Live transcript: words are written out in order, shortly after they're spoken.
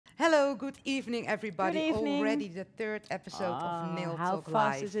Hello, good evening, everybody. Good evening. Already the third episode of Nail How Talk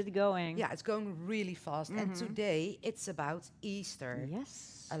fast Live. is it going? Yeah, it's going really fast. And today it's about Easter.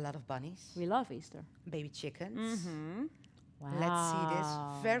 Yes. A lot of bunnies, We love Easter. baby chickens. Wow. Let's see this.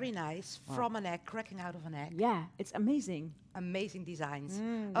 Very nice. From an egg, cracking out of an egg. Yeah, it's amazing. Amazing designs.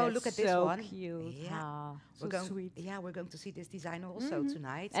 Oh, look at That's this so one. cute. Yeah. Ah, so We're going, sweet. Yeah, we're going to see this design also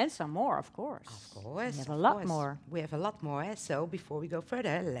tonight. And some more, of course. Of course. We have of a lot course. more. We have a lot more. So before we go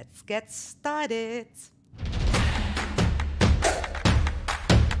further, let's get started.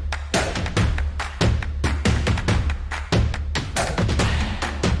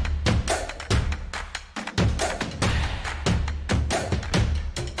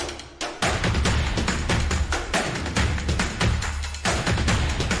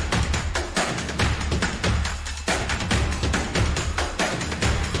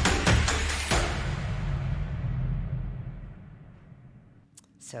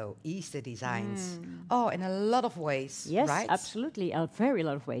 So Easter designs. Oh, in a lot of ways, Yes, right? absolutely. A very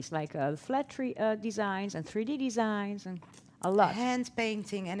lot of ways, like flat tree designs and 3D designs and a lot. Hand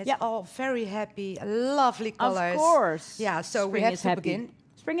painting, and it's Yeah. all very happy, lovely colors. Of course. Yeah, so we Spring have is to happy. begin.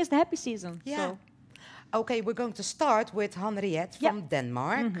 Spring is the happy season. Yeah. So Okay, we're going to start with Henriette Yeah. from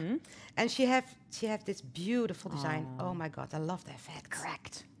Denmark. And she have this beautiful design. Oh my God, I love the effect.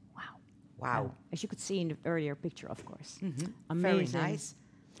 correct. Wow. Wow. As you could see in the earlier picture, of course. Very Amazing. nice.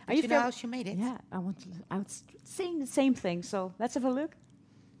 Are Did you you know feel- how she made it? Yeah, I was saying the same thing. So let's have a look.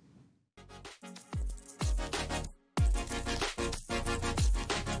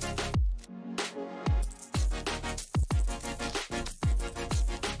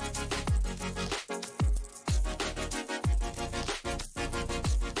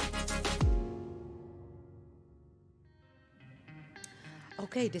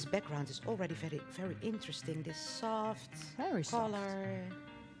 Okay, this background is already very interesting. This soft Very soft. color.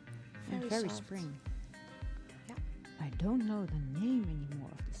 And very soft. spring. Yeah. I don't know the name anymore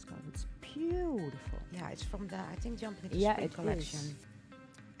of this color. It's beautiful. Yeah, it's from the, I think, Jumping into Yeah, Spring it collection. is.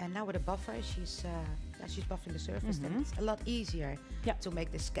 And now with a buffer, she's buffing the surface, then it's a lot easier Yeah. to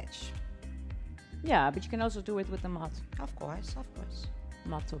make this sketch. Yeah, but you can also do it with the matte Of course, of course.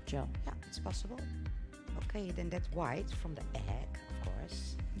 matte top gel. Yeah, it's possible. Okay, then that white from the egg, of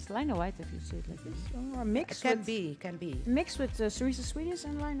course. It's liner white if you see it like this, or mixed It can with be, can be. mixed with Cerise Sweeties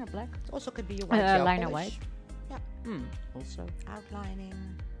and liner black. It also can be a white gel liner polish. white. Yeah, Also. outlining,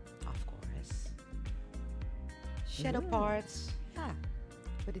 of course. Shadow Ooh. parts, yeah,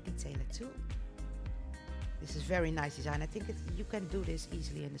 with a detailer too. This is very nice design. I think you can do this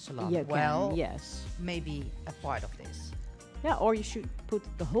easily in the salon. You well, can, yes. maybe a part of this. Yeah, or you should put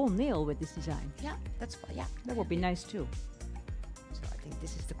the whole nail with this design. Yeah, that's fine. Yeah, That would be nice too. so I think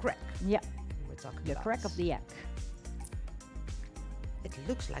this is the crack Yeah, we're talking the about. crack of the egg. It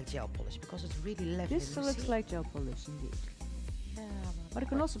looks like gel polish because it's really level. This looks like gel polish indeed. Yeah, But it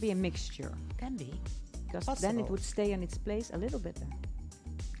can also be a mixture, can be. because then Possible. it would stay in its place a little better.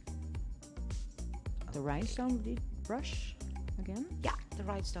 The rhinestone brush again. Yeah, the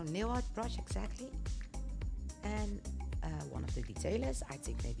rhinestone nail art brush exactly, and one of the detailers. I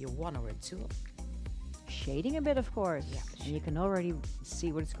think maybe a one or a two. Shading a bit, of course. Yeah, And you can already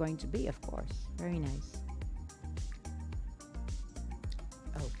see what it's going to be, of course. Very nice.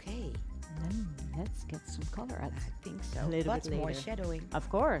 Okay, And then let's get some color out. I think so. A little but bit more later. shadowing. Of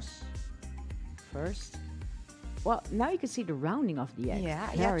course. First. Well, now you can see the rounding of the egg. Yeah,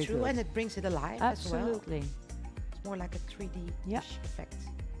 Very true, good. and it brings it alive as well. Absolutely. It's more like a 3D Yeah. effect.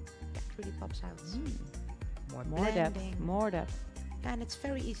 Yeah, 3D pops out. More More depth. blending. More depth. And it's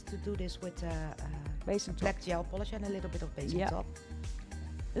very easy to do this with Base and top. black gel polish and a little bit of base Yeah. on top.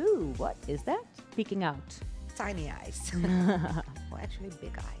 Ooh, what is that? Peeking out. Tiny eyes. Well, actually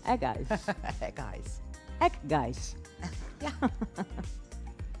big eyes. Egg eyes. Egg eyes. Egg guys. Yeah.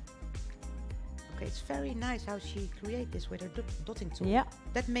 Okay, it's very nice how she create this with her dotting tool. Yeah.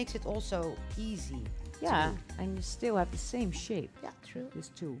 That makes it also easy. to Yeah. do. And you still have the same shape. Yeah, true. This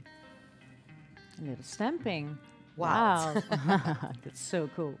too. A little stamping. Wow. Wow. That's so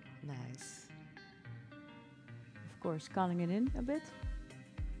cool. Nice. Of course, calling it in a bit.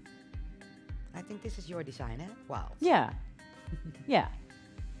 I think this is your design, eh? Wow. Yeah. Yeah.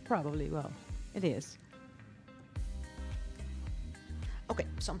 Probably. Well, it is. Okay,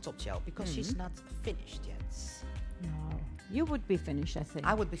 some top gel because she's not finished yet. No. You would be finished, I think.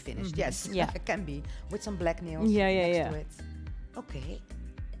 I would be finished, yes. Yeah. It can be with some black nails Yeah, yeah, next yeah. to it. Okay.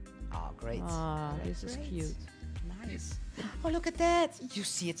 Oh, great. Ah, Great, this is great. cute. Nice. Oh, look at that. You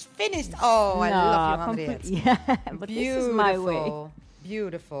see it's finished. Oh, I love you, Henriette. Yeah, but this is my way. Beautiful.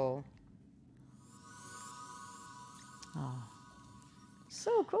 Beautiful. Ah,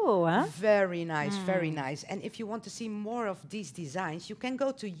 So cool, huh? Very nice, very nice. And if you want to see more of these designs, you can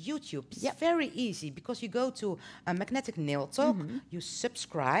go to YouTube. It's Yep. very easy because you go to Magnetic Nail Talk, you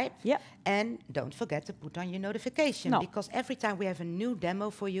subscribe, Yep. and don't forget to put on your notification No. because every time we have a new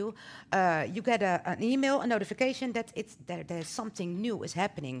demo for you, you get an email, a notification that there's something new is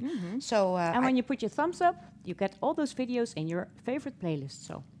happening. So And when you put your thumbs up, you get all those videos in your favorite playlist.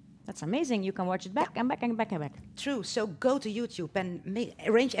 So that's amazing. You can watch it back and back and back and back. true. So go to YouTube and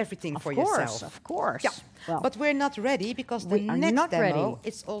arrange everything for yourself. Of course. Yeah, Well, but we're not ready because the we are next not demo ready.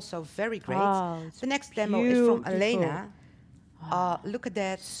 is also very great. Oh, it's The next demo is from beautiful. Elena. Look at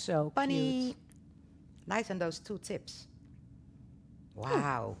that so bunny. cute. Nice on those 2 tips.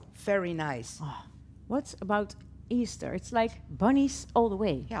 Wow, very nice. What's about Easter? It's like bunnies all the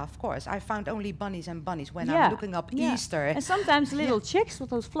way. Yeah, of course. I found only bunnies and bunnies when Yeah, I'm looking up yeah. Easter. And sometimes little chicks with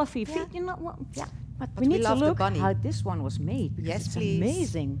those fluffy Yeah. feet. You know what? Yeah, But but we we need to love the look bunny. how this one was made. Because Yes, it's please.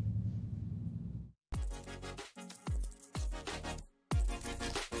 amazing.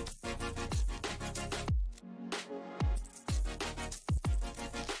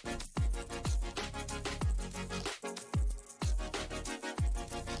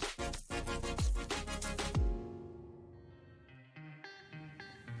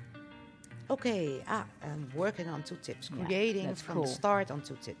 Okay, I'm working on 2 tips. Yeah, Creating that's from cool. the start on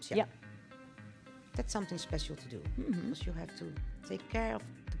 2 tips. Yeah. Yep. That's something special to do because you have to take care of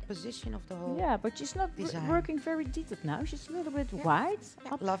the position of the whole. Yeah, but she's not design. working very detailed now. She's a little bit Yeah. wide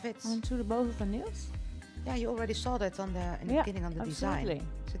Yeah, up love it. onto the both of the nails. Yeah, you already saw that in the Yeah, beginning on the absolutely. design.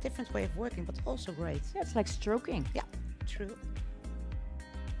 It's a different way of working, but also great. Yeah, it's like stroking. Yeah, true.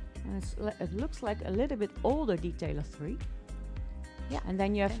 And it looks like a little bit older detailer 3. Yeah, And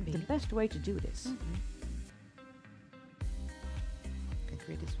then you have can the be. best way to do this. You can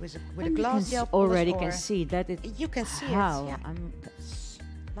create this with a And you glass can gel already polish can or see that it. you can see how it. Yeah, that's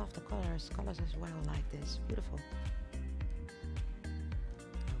love the colors as well like this. Beautiful.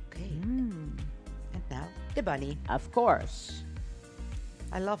 Okay, and now the bunny. of course.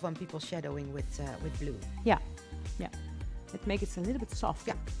 I love when people shadowing with blue. Yeah, yeah. It makes it a little bit soft.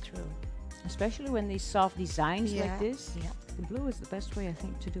 Yeah, true. Especially when these soft designs Yeah, like this. yeah. The blue is the best way I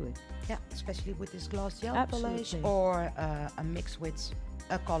think to do it. Yeah, especially with this gloss gel polish Absolutely. or a mix with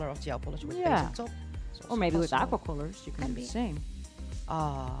a color of gel polish with Yeah. base on top. It's Or also maybe with possible. aqua colors you can Can do be. the same.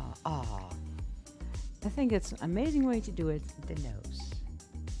 Ah, I think it's an amazing way to do it. the nose.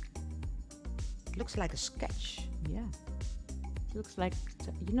 It looks like a sketch. Yeah. It looks like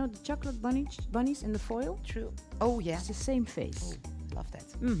you know the chocolate bunnies in the foil? True. Oh yeah. It's the same face. Oh, love that.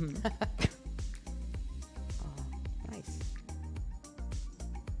 Mm-hmm. Oh, nice.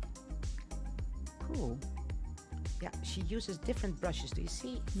 Cool. Yeah, she uses different brushes. Do you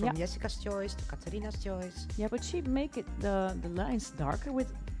see? From Yeah. Jessica's choice to Katarina's choice. Yeah, but she make it the lines darker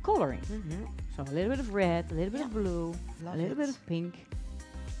with coloring. So a little bit of red, a little bit of blue, Love a little it. bit of pink.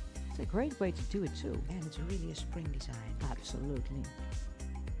 It's a great way to do it too. And it's really a spring design. Absolutely.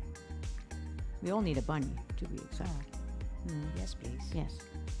 We all need a bunny to be exact. Yes, please. Yes.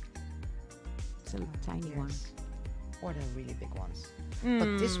 It's a tiny one. Yes. Or the really big ones.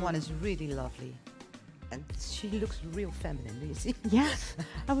 But this one is really lovely. And she looks real feminine, do you see? Yes,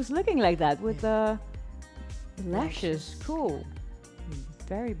 I was looking like that with the lashes. Lashes. Cool.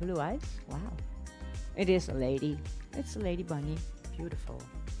 Very blue eyes. Wow. It is a lady. It's a lady bunny. Beautiful.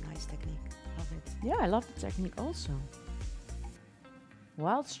 Nice technique. Love it. Yeah, I love the technique also.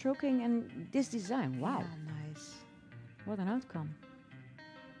 Wild stroking and this design. Wow. Yeah, nice. What an outcome.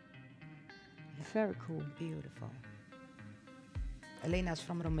 Yeah. Very cool. Beautiful. Elena's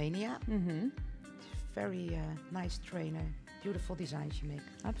from Romania. Mm-hmm. Very nice trainer. Beautiful design she makes.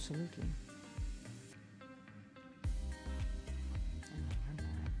 Absolutely. And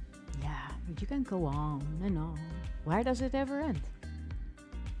more. Yeah, but you can go on and on. Where does it ever end?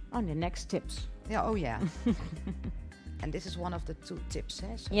 On the next tips. Yeah, oh yeah. And this is one of the 2 tips.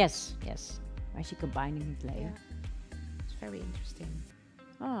 So Yes, yes. Where she combining it yeah, later. it's very interesting.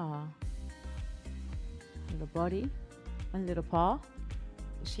 Ah. Little body, and little paw.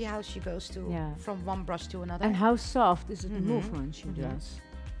 You see how she goes to Yeah. from one brush to another? And how soft is it the Mhm, movement she mhm. does.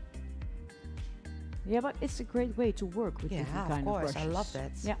 Yeah, but it's a great way to work with Yeah, different of kind course. of I brushes. love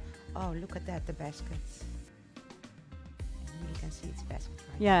that. Yeah. Oh, look at that, the basket. And you can see it's basket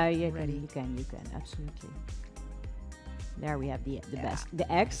right Yeah, now, you ready. can, absolutely. There we have the Yeah. best, the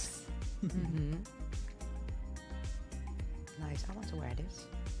eggs. Mm-hmm. Nice. I want to wear this.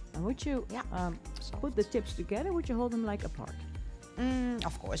 And would you Yeah. put Soft. the tips together? Would you hold them like apart?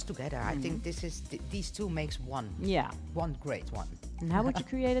 Of course, together. I think this is these 2 makes one Yeah. great one. And how would you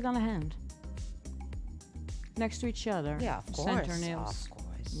create it on a hand? next to each other. Yeah, of course. Center nails. Of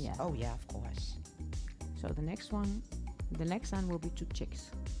course. Yeah. Oh yeah, of course. So the next one will be 2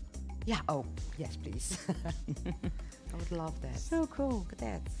 chicks. Yeah. Oh yes, please. I would love that. So cool. Look at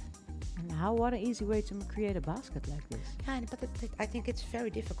that. And what an easy way to create a basket like this. Yeah, but I think it's very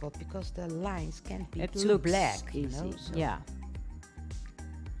difficult because the lines can't be It too looks black. easy. You know? So Yeah.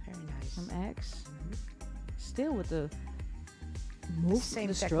 very nice. Some eggs. Mhm. Still with the Same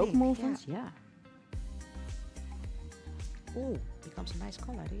the stroke technique, movements. Yeah. Oh, becomes a nice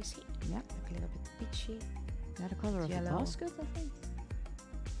color. Do you see? Yeah. Like a little bit peachy. Yeah, the color of the Yellow. basket, I think.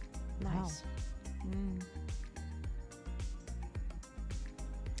 Nice. Mm.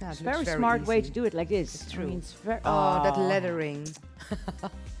 Yeah, It's it a looks very smart way to easy. do it like this. It's I true. mean, it's very Oh, that lettering.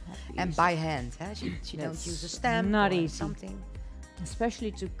 Not And easy. by hand. Huh? She don't That's use a stamp not or easy. something.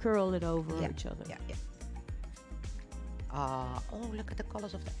 Especially to curl it over Yeah, each other. Yeah, yeah. Oh, look at the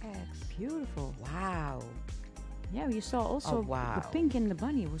colors of the eggs. Beautiful. Wow. Yeah, you saw also Oh, wow. the pink in the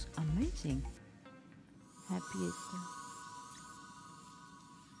bunny was amazing. Happy Easter.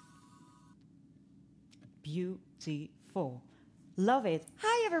 Beautiful. Love it.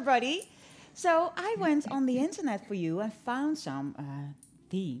 Hi, everybody. So I went on the internet for you and found some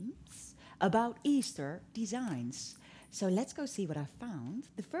themes about Easter designs. So let's go see what I found.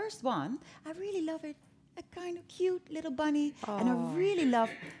 The first one, I really love it. A kind of cute little bunny. And I really love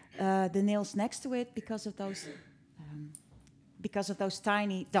the nails next to it because of those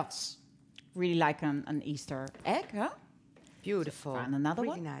tiny dots. Really like an Easter egg, huh? Beautiful. Found another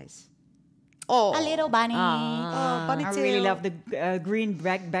really one. nice. Oh, A little bunny. Oh, bunny I really tail. love the green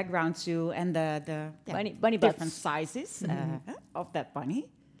background too, and the Bunny different butts. sizes of that bunny.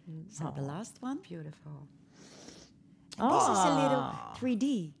 So the last one. Beautiful. This is a little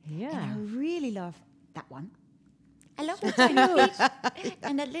 3D. Yeah. And I really love that one. I love the tiny feet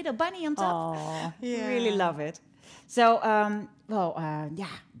and that little bunny on top. Oh, Really love it. So,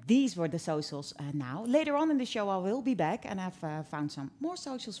 these were the socials now. Later on in the show, I will be back and I've found some more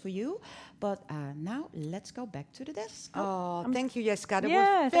socials for you. But now, let's go back to the desk. Oh, thank you, Jessica. That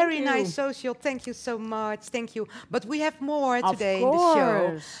yeah, was thank very you. nice social. Thank you so much. Thank you. But we have more Of today in the show.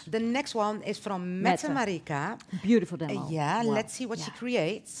 course. The next one is from Mette Mette. Marika. beautiful demo. Yeah, Wow. let's see what she Yeah.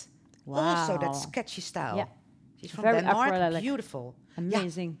 creates. Also, that Wow. sketchy style. Yeah. She's from Very Denmark. acrylic. Beautiful.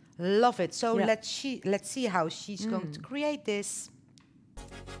 Amazing. Yeah, love it. So Yeah. let's see how she's going to create this.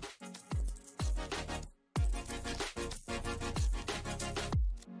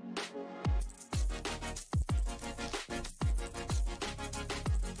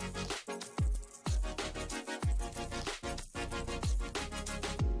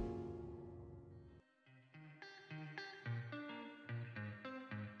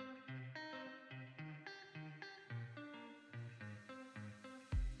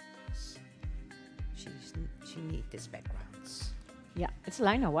 She needs these backgrounds. Yeah, it's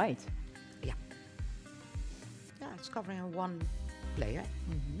liner white. Yeah. Yeah, it's covering on one layer.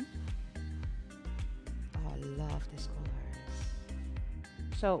 Oh, I love these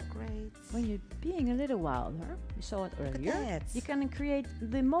colors. So Great. when you're being a little wilder, you saw it at earlier, that. you can create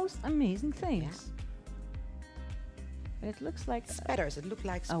the most amazing things. It looks like Spatters. It looked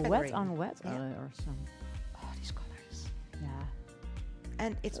like a spattering. wet on wet Yeah. or some. Oh, these colors. Yeah.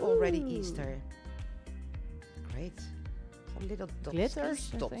 And it's already Ooh. Easter. Great. Some little dots.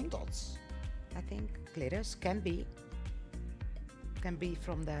 Glitters, I Dot think. dots. I think glitters can be. Can be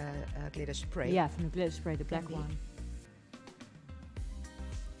from the glitter spray. Yeah, from the glitter spray, the black be. one.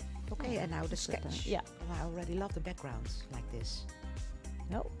 Okay, and now the That's it then. sketch. Yeah. Oh, I already love the backgrounds like this.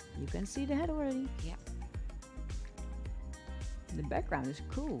 No, you can see the head already. Yeah. The background is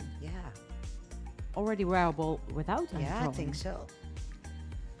cool. Yeah. Already wearable without any Yeah, I drawing. think so.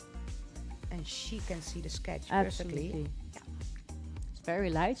 And she can see the sketch perfectly. Absolutely. Yeah. It's very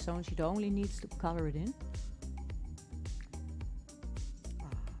light, so she only needs to color it in. Ah.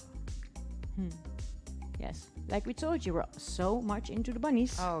 Yes, like we told you, we're so much into the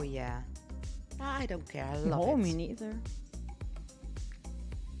bunnies. Oh yeah. I don't care. I love No, it. me neither.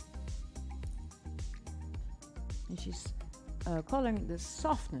 And she's coloring the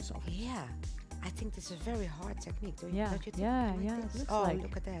softness of it. Yeah. I think this is a very hard technique. Don't Yeah, you think? yeah, Don't you yeah, think it so? looks Oh, like-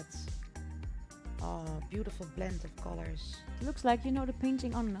 look at that. Oh, beautiful blend of colors. It looks like, you know, the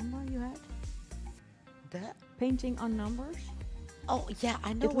painting on number you had? The Painting on numbers? Oh yeah,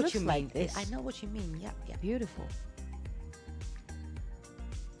 I know It what looks you mean. like this. I know what you mean. Yeah, yeah. Beautiful.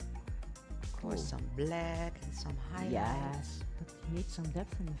 Of course, some black and some highlights. Yes, but you need some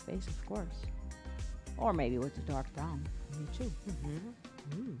depth in the face, of course. Or maybe with the dark brown. Me too.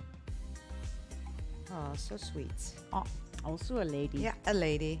 Ooh. Oh, so sweet. Oh, also a lady. Yeah, a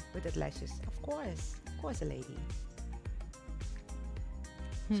lady with the lashes. Of course. course, a lady.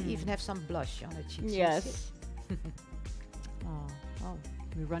 She even have some blush on her cheeks. Yes. Oh,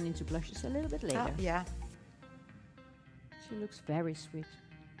 we run into blushes a little bit later. Yeah. She looks very sweet.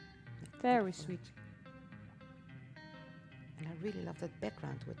 Very sweet. And I really love that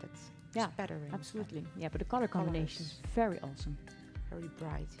background with that Yeah, spattering. absolutely. Yeah, but the color combination is very awesome. Very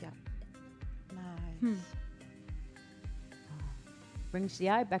bright, yeah. Nice. Brings the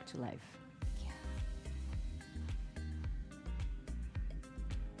eye back to life.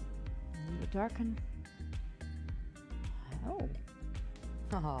 A little darken. Oh,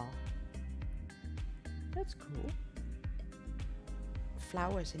 Oh, that's cool.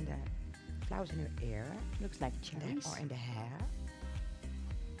 flowers in her ear, Looks like cherries. or in the hair.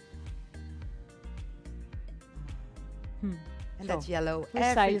 And So, that's yellow.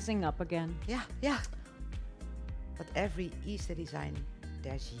 We're sizing up again. Yeah. But every Easter design,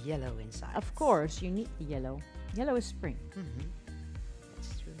 there's yellow inside. Of course, you need the yellow. Yellow is spring.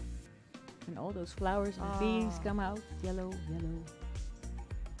 That's true. And all those flowers and bees come out. Yellow, yellow.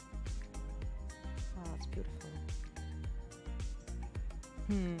 Oh, it's beautiful.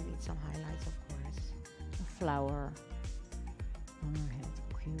 Need some highlights, of course. A flower on her head.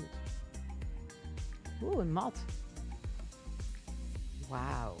 Cute. Ooh, and matte.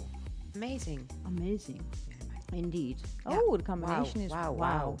 Wow. Amazing. Amazing. Indeed. Yeah. Oh, the combination is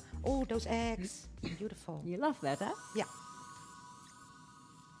wow. Oh, those eggs. Beautiful. You love that, huh? Yeah.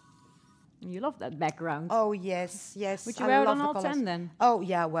 You love that background. Oh, yes. Would you I wear it love on the all colors. 10 then? Oh,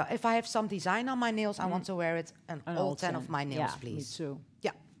 yeah. Well, if I have some design on my nails, I want to wear it on On all 10 of my nails, yeah, please. Me too.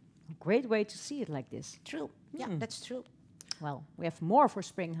 Yeah. A great way to see it like this. True. Yeah, that's true. Well, we have more for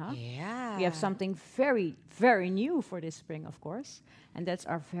spring, huh? Yeah. We have something very, very new for this spring, of course. And that's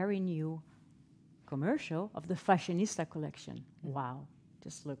our very new commercial of the Fashionista collection. Wow.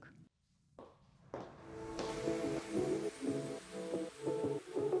 Just look.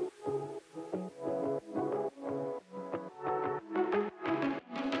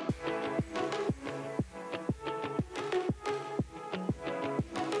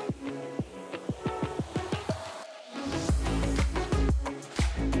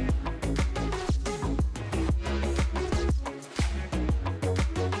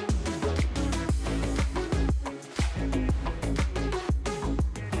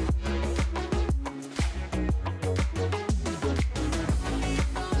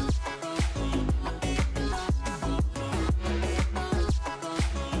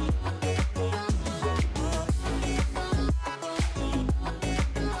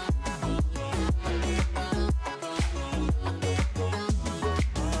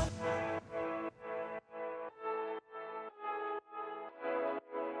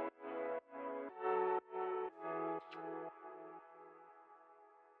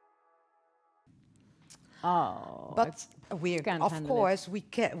 Oh, But can't of handle course,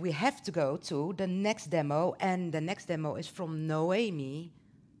 we have to go to the next demo, and the next demo is from Noemi.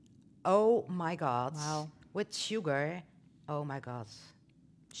 Oh my God! Wow. With sugar. Oh my God!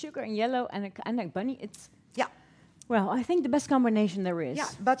 sugar and yellow and a bunny. It's Yeah, well, I think the best combination there is. yeah.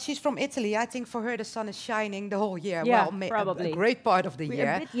 But she's from Italy. I think for her the sun is shining the whole year. Yeah, well, probably. a great part of the We're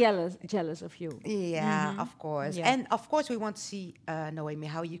year. a bit jealous of you. Yeah, of course. Yeah. And of course, we want to see, Noemi,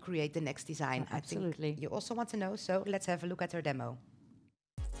 how you create the next design. I Absolutely. think you also want to know. So let's have a look at her demo.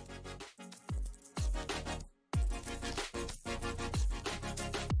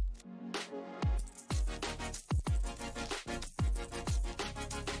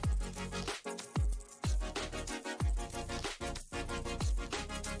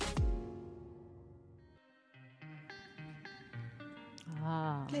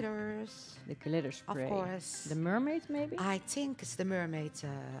 Ah, Glitters. the glitter spray. Of course. The mermaid, maybe? I think it's the mermaid.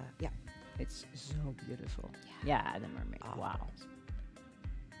 Yeah. It's so beautiful. Yeah, the mermaid. Oh, Wow.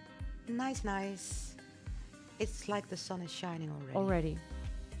 Nice, nice. It's like the sun is shining already. Already.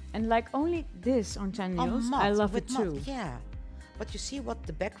 And like only this on 10 On nails, matte, I love with it too. matte, yeah. But you see what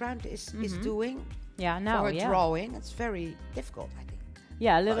the background is doing Yeah, now, for her yeah. drawing. It's very difficult, I think.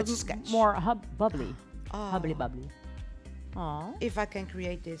 Yeah, a little it's a sketch. more bubbly. Oh. Hubbly bubbly. Aw. If I can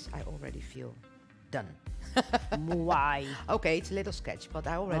create this, I already feel done. Why? Okay, it's a little sketch, but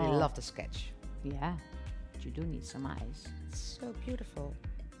I already Oh. love the sketch. Yeah, but you do need some eyes. It's so beautiful.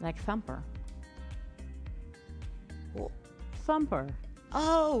 Like Thumper. Oh, Thumper.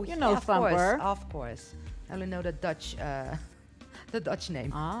 oh You know yeah, of course, Thumper. of course. I only know the Dutch, the Dutch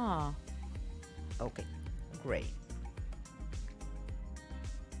name. Ah. Okay, great.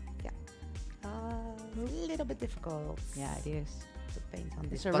 Yeah. A little bit difficult. Yeah, it is. To paint on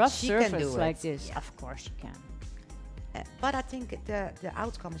this, It's a but rough she can surface do like it. this. Yeah. Of course you can. But I think the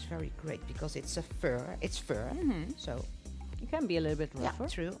outcome is very great because it's a fur. It's fur. So It can be a little bit yeah, rougher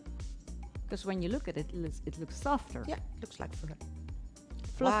true. because when you look at it, it looks softer. Yeah, looks like fur.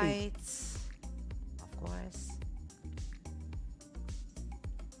 Fluffy. White, of course.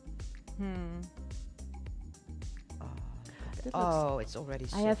 Oh, look at that. That looks- Oh, it's already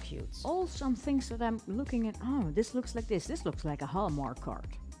so have cute. All some things that I'm looking at. Oh, this looks like this. This looks like a Hallmark card.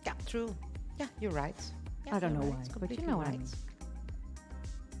 Yeah, true. Yeah, you're right. Yeah, I don't you're know right. why, It's but you completely know what I right. mean.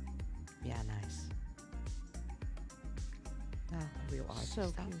 Yeah, nice. Ah, a real artist. So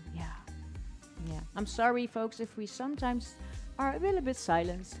huh? cute. Yeah. Yeah. I'm sorry, folks, if we sometimes are a little bit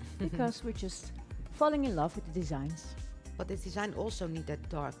silenced because we're just falling in love with the designs. But this design also need that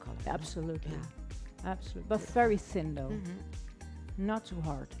dark color. no? Absolutely. Yeah. Absolutely. But very thin though. Mhm. Not too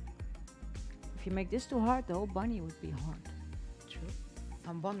hard. If you make this too hard, the whole bunny would be hard. True.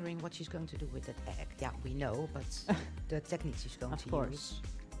 I'm wondering what she's going to do with that egg. Yeah, we know, but the technique she's going Of to course. use.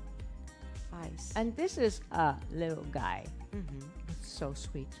 Nice. And this is a little guy. Mhm. It's so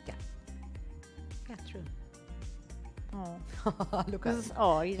sweet. Yeah, true. Oh. Look This at is,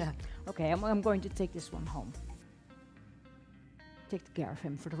 oh, Yeah. okay. I'm going to take this one home. Take care of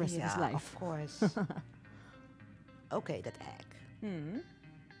him for the rest of his life. Of course. Okay, that egg.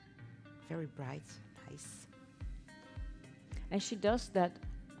 Very bright. Nice. And she does that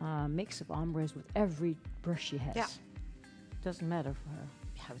mix of ombres with every brush she has. Yeah. Doesn't matter for her.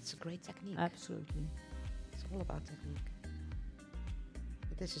 Yeah, it's a great technique. Absolutely. It's all about technique.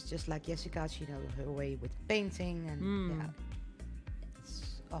 But this is just like Jessica, she knows her way with painting and yeah.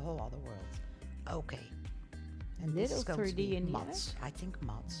 It's a whole other world. Okay. And this is Little going to 3D be in the mats. I think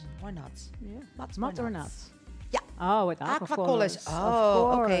mats. Why not? Yeah. Mats Mud or not? Yeah. Oh, with Aquacolors. aquacolors.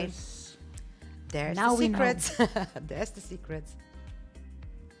 Oh, of okay. course. There's Now the we know. secret. There's the secret.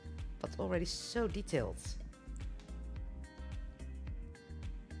 But already so detailed.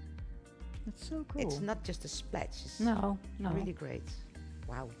 That's so cool. It's not just a splash. It's no. really great.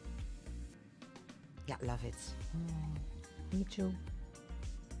 Wow. Yeah, love it. Me too.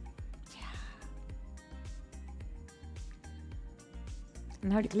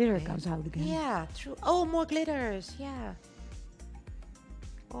 And now the glitter Okay. comes out again. Yeah, true. Oh, more glitters. Yeah.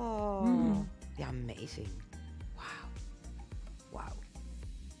 Oh. Yeah, amazing. Wow. Wow.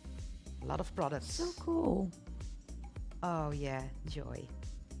 A lot of products. So cool. Oh, yeah. Joy.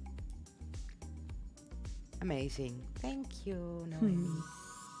 Amazing. Thank you, Noemi.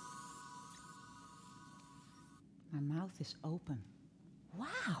 My mouth is open.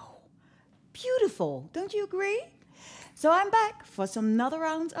 Wow. Beautiful. Don't you agree? So I'm back for some another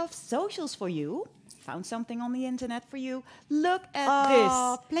round of socials for you. Found something on the internet for you. Look at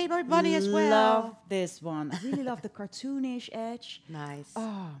Oh, this. Playboy Bunny as well. Love this one. I really love the cartoonish edge. Nice.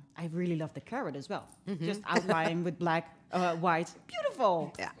 Oh, I really love the carrot as well. Just outlining with black, white.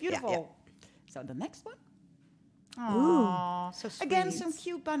 Beautiful. Yeah, yeah, Beautiful. So the next one. Ooh, so sweet. Again, some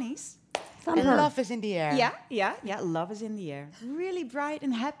cute bunnies. And love is in the air. Yeah. Love is in the air. Really bright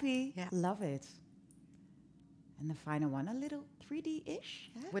and happy. Yeah. Love it. And the final one, a little 3D-ish.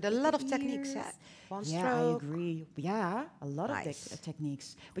 With a lot of techniques. ears. One Yeah, stroke. I agree. Yeah, a lot of Nice.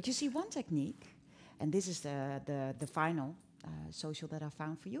 techniques. But you see one technique, and this is the final social that I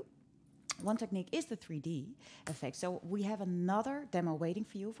found for you. One technique is the 3D effect. So we have another demo waiting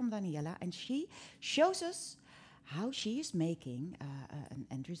for you from Daniela, and she shows us how she is making an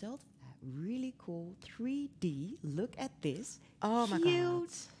end result. Really cool 3D. Look at this. Oh my Cute God.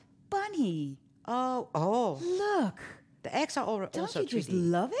 bunny. Oh. Look. The eggs are Don't also you just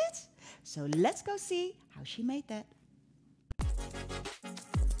 3D. love it? So let's go see how she made that.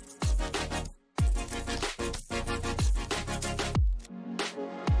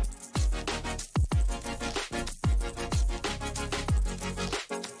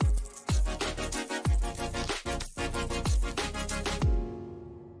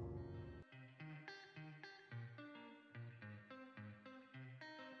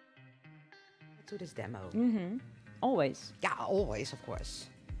 To this demo. Always. Yeah, always, of course.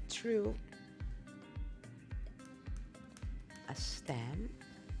 True. A stamp.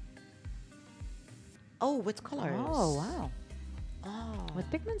 Oh, with colors. Oh, wow. Oh, With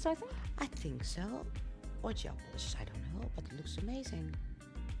pigments, I think. I think so. Or gel polish, I don't know, but it looks amazing.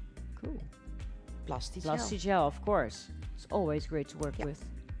 Cool. Plastic Plastic gel, of course. It's always great to work Yeah. with.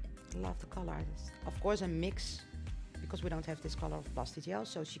 Love the colors. Of course, a mix, because we don't have this color of plastic gel,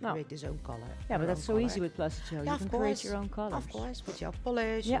 so she No. created his own color. Yeah, her but that's own so color. easy with plastic gel. Yeah, You of can course. create your own colors. Of course, with gel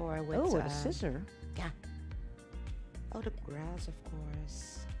polish Yeah. or with. Oh, with a scissor. Yeah. Oh, the grass, of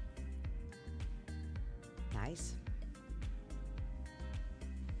course. Nice.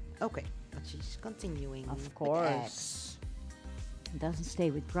 Okay, but she's continuing. Of with course. eggs. It doesn't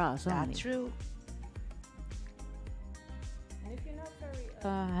stay with grass only. That's true. And if you're not very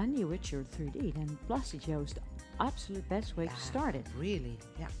handy with your 3D, then Plastigio is the absolute best way to start it. Really,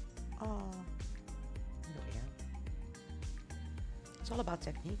 yeah. Oh, no air. It's all about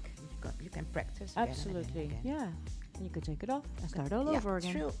technique. You can practice. Again and Absolutely, again. yeah. And you could take it off and start all over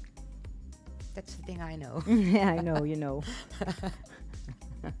again. True. That's the thing I know. Yeah, I know, you know.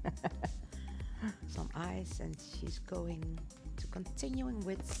 Some ice, and she's going to continuing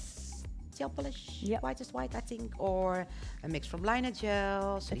with gel polish, Yep. white is white, I think, or a mix from liner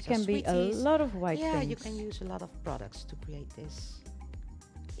gel. So It these are can be a sweeties. lot of white Yeah, things. you can use a lot of products to create this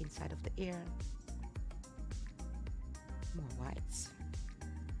inside of the ear. More whites.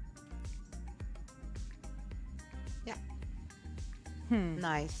 Yeah,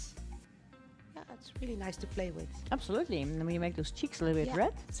 nice. Yeah, it's really nice to play with. Absolutely. And when you make those cheeks a little bit Yeah.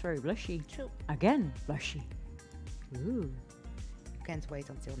 red, it's very blushy. True. Again, blushy. Ooh. Can't wait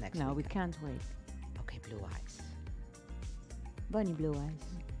until next No, we week. can't wait. Okay, blue eyes. Bunny blue eyes.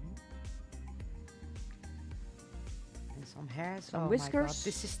 And some hairs. Some oh my whiskers. God,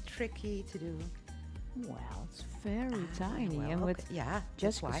 this is tricky to do. Well, it's very tiny. Well, And with okay, yeah, that's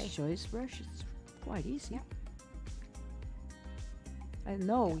Jessica's why. choice brush, it's quite easy. Yeah. I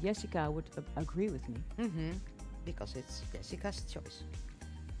know Jessica would agree with me. Because it's Jessica's choice.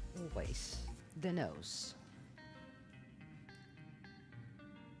 Always the nose.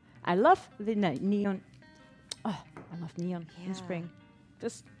 I love the neon. Oh, I love neon in Yeah. spring.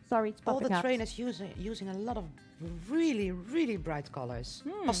 Just sorry, it's All popping the out. trainers using a lot of really bright colors.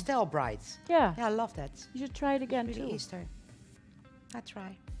 Pastel bright. Yeah, Yeah, I love that. you should try it again Really too. Easter. I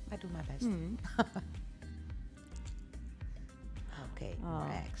try. I do my best. Okay, more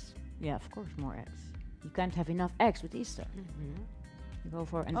Oh. eggs. Yeah, of course, more eggs. You can't have enough eggs with Easter. You go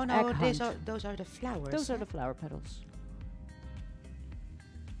for an Oh egg no, hunt. those are the flowers. Those are huh? the flower petals.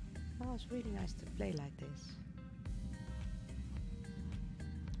 Oh, it's really nice to play like this.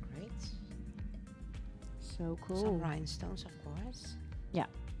 Great. So cool. Some rhinestones, of course. Yeah.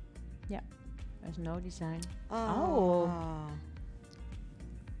 Yeah. There's no design. Oh.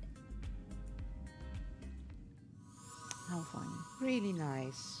 How funny. Really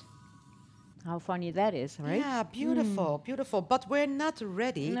nice. How funny that is, right? Yeah, beautiful, beautiful. But we're not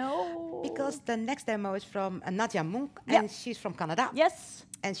ready. No. Because the next demo is from Nadia Munk, Yeah. and she's from Canada. Yes.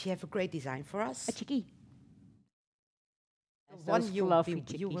 And she has a great design for us. A chickie. The one Those you fluffy will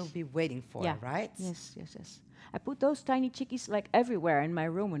chickies. be waiting for, Yeah. right? Yes, yes, yes. I put those tiny chickies like everywhere in my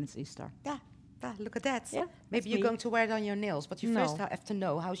room when it's Easter. Yeah. Look at that. Yeah, Maybe that's you're me. going to wear it on your nails, but you first No. have to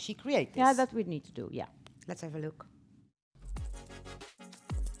know how she created this. Yeah, that we need to do, yeah. Let's have a look.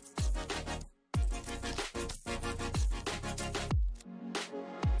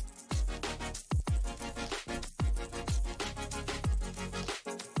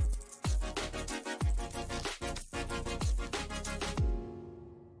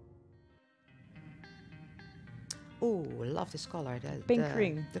 Oh, I love this color. Pink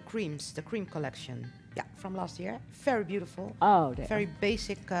cream. The cream collection. Yeah, from last year. Very beautiful. Oh, they Very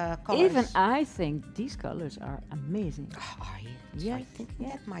basic colors. Even I think these colors are amazing. Oh, are you? Yes, Sorry, thinking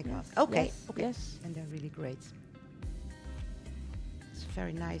yes, that? My God. yes, Okay. yes, Okay. yes. And they're really great. It's a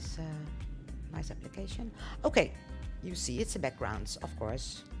very nice, nice application. Okay. You see, it's the backgrounds, of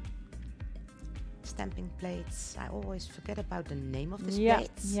course. Stamping plates. I always forget about the name of these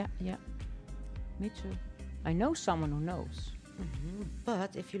plates. Yeah, yeah. Me too. I know someone who knows.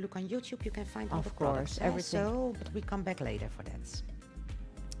 But if you look on YouTube, you can find all Of the course, products. everything. So, but we come back later for that.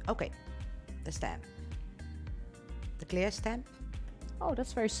 Okay, the stamp. The clear stamp. Oh,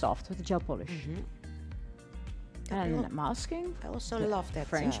 that's very soft with the gel polish. And Yeah. masking. I also the love that.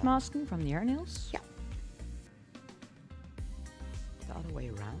 French masking from the air nails. Yeah. The other way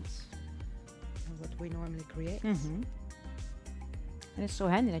around. And what we normally create. And it's so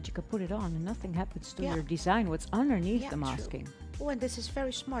handy that you can put it on and nothing happens to Yeah. your design, what's underneath Yeah, the true. masking. Oh, and this is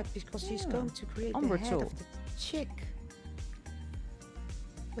very smart because she's Yeah. going to create Umber the head tool. of the chick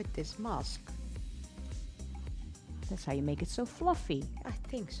with this mask. That's how you make it so fluffy. I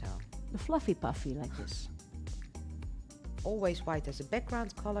think so. The fluffy puffy like this. Always white as a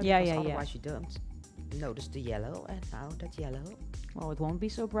background color. Yeah, because yeah, yeah. otherwise you don't notice the yellow. And now that yellow. Well, it won't be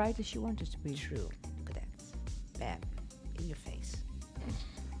so bright as you want it to be. True. Look at that. Bam. In your face.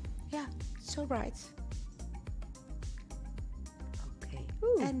 Yeah, so bright. Okay.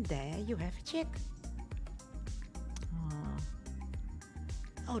 Ooh. And there you have a chick. Ah,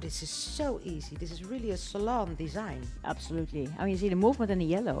 Oh, this is so easy. This is really a salon design. absolutely. I mean, you see the movement in the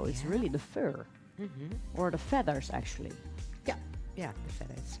yellow. It's Yeah. really the fur. Or the feathers, actually. Yeah, the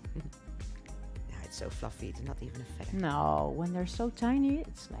feathers. Yeah, it's so fluffy. It's not even a feather. No, when they're so tiny,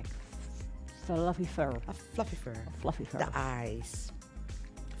 it's like fluffy fur. A fluffy fur. Fluffy fur. The eyes.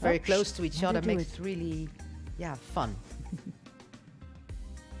 Very Oh, close to each how do other you do makes it really, yeah, fun.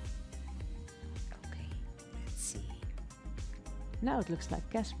 Okay, let's see. Now it looks like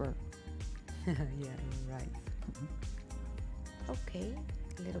Casper. Yeah, you're right. Okay,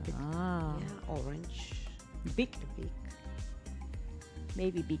 a little bit, Ah, yeah, orange. big, The beak.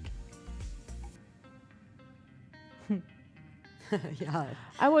 maybe big. Yeah,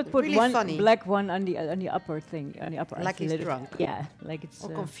 I would put Really one funny. black one on the upper thing, on the upper. Like he's little- drunk. Yeah, like it's.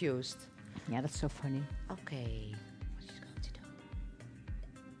 or confused. Yeah, that's so funny. Okay, what she's going to do?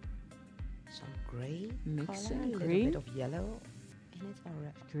 Some gray Mix color, in a little green. bit of yellow in it.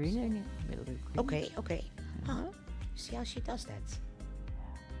 Or Green and a little bit green. okay, okay. Uh-huh. Huh? See how she does that?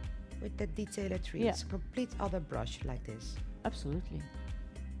 With the detailer tree. Yeah. It's a complete other brush like this. Absolutely.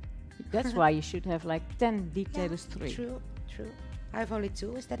 That's why you should have like 10 detailers Yeah, three. True, true. I have only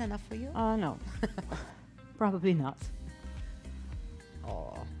 2. Is that enough for you? Oh no, probably not.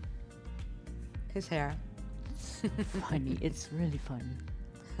 Oh, his hair. Funny, it's really funny.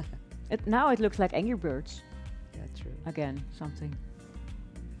 Now it looks like Angry Birds Yeah, true. again. Something.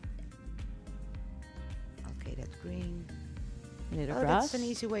 Okay, that's green. Little Oh, grass. that's an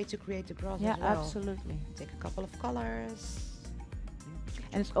easy way to create the grass Yeah, as well. absolutely. Take a couple of colors.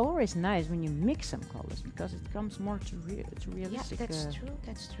 And it's always nice when you mix some colors because it comes more to Yeah, realistic. that's true.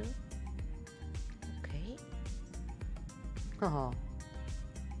 That's true. Okay. Oh,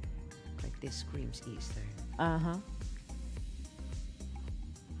 like this screams Easter. Uh huh.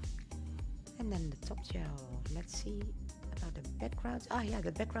 And then the top gel. Let's see about the background. Ah, yeah,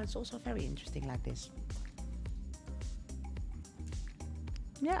 the background's also very interesting like this.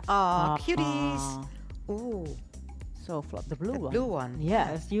 Yeah. Ah, Ah. cuties. Ooh, So flop. The blue the one. blue one. Yeah,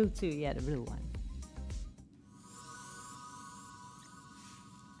 it's you too. Yeah, the blue one.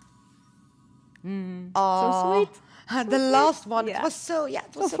 Mm, Aw. so sweet. The last one. Yeah. It was so, yeah,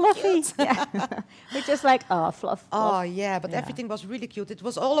 it So was so fluffy. cute. Yeah. We're just like, oh, fluff. Oh, fluff. yeah, but Yeah. everything was really cute. It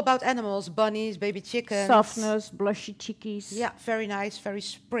was all about animals, bunnies, baby chickens. Softness, blushy chickies. Yeah, very nice, very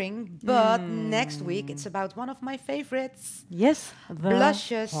spring. But next week, it's about one of my favorites. Yes. The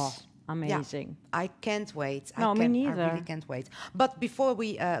Blushes. Oh, amazing. I can't wait. No, me I neither. really can't wait. But before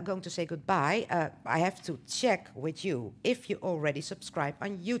we going to say goodbye, I have to check with you if you already subscribe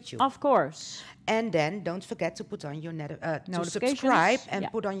on YouTube. Of course. And then don't forget to put on your to Notifications, subscribe and yeah.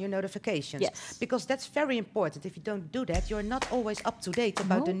 put on your notifications. Yes. Because that's very important. If you don't do that, you're not always up to date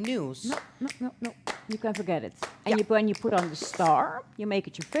about the No. news. No. You can forget it. And Yeah. when you put on the star, you make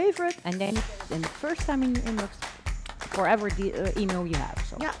it your favorite, and then the first time in your inbox, forever the email you have.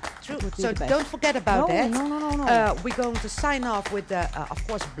 So Yeah, true. would be So the best. don't forget about No, that. no. We're going to sign off with the, of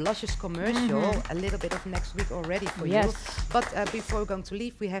course, Blushes commercial. A little bit of next week already for you. Yes. But before we're going to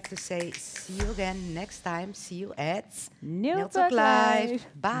leave, we have to say see you again next time. See you at Nail Nail Talk Talk Live. Live.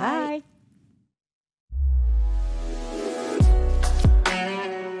 Bye. Bye.